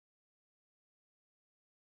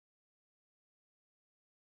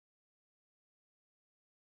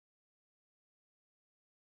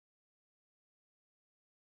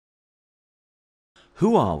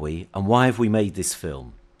Who are we and why have we made this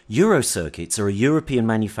film? Eurocircuits are a European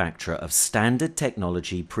manufacturer of standard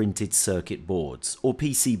technology printed circuit boards, or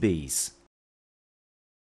PCBs.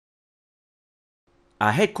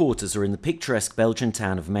 Our headquarters are in the picturesque Belgian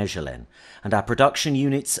town of Mechelen, and our production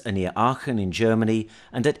units are near Aachen in Germany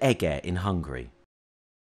and at Eger in Hungary.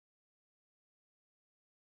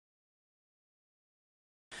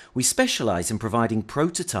 We specialise in providing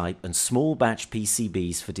prototype and small batch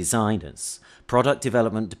PCBs for designers, product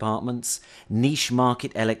development departments, niche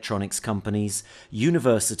market electronics companies,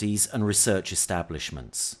 universities and research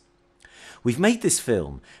establishments. We've made this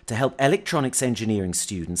film to help electronics engineering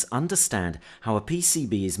students understand how a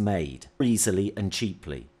PCB is made easily and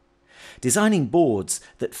cheaply. Designing boards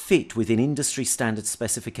that fit within industry standard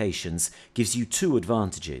specifications gives you two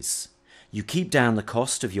advantages. You keep down the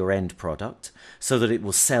cost of your end product so that it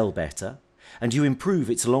will sell better, and you improve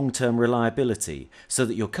its long-term reliability so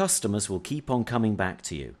that your customers will keep on coming back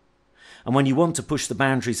to you. And when you want to push the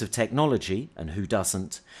boundaries of technology, and who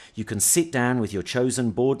doesn't, you can sit down with your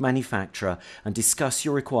chosen board manufacturer and discuss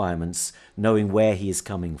your requirements, knowing where he is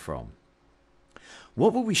coming from.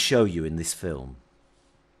 What will we show you in this film?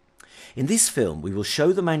 In this film, we will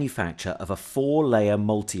show the manufacture of a 4-layer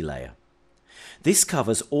multi-layer. This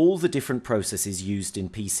covers all the different processes used in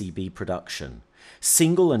PCB production.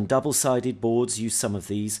 Single and double-sided boards use some of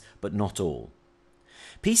these, but not all.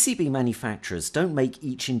 PCB manufacturers don't make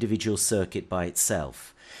each individual circuit by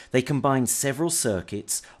itself. They combine several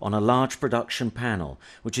circuits on a large production panel,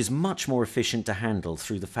 which is much more efficient to handle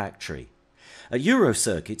through the factory. At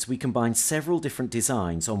Eurocircuits, we combine several different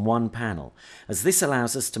designs on one panel, as this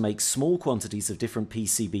allows us to make small quantities of different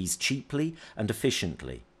PCBs cheaply and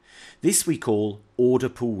efficiently. This we call order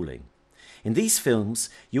pooling. In these films,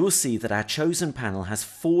 you will see that our chosen panel has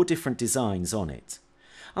 4 different designs on it.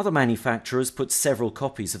 Other manufacturers put several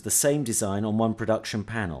copies of the same design on one production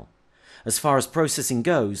panel. As far as processing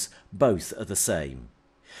goes, both are the same.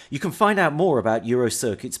 You can find out more about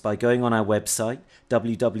Eurocircuits by going on our website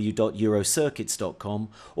www.eurocircuits.com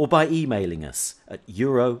or by emailing us at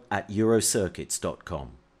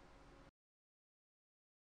euro@eurocircuits.com.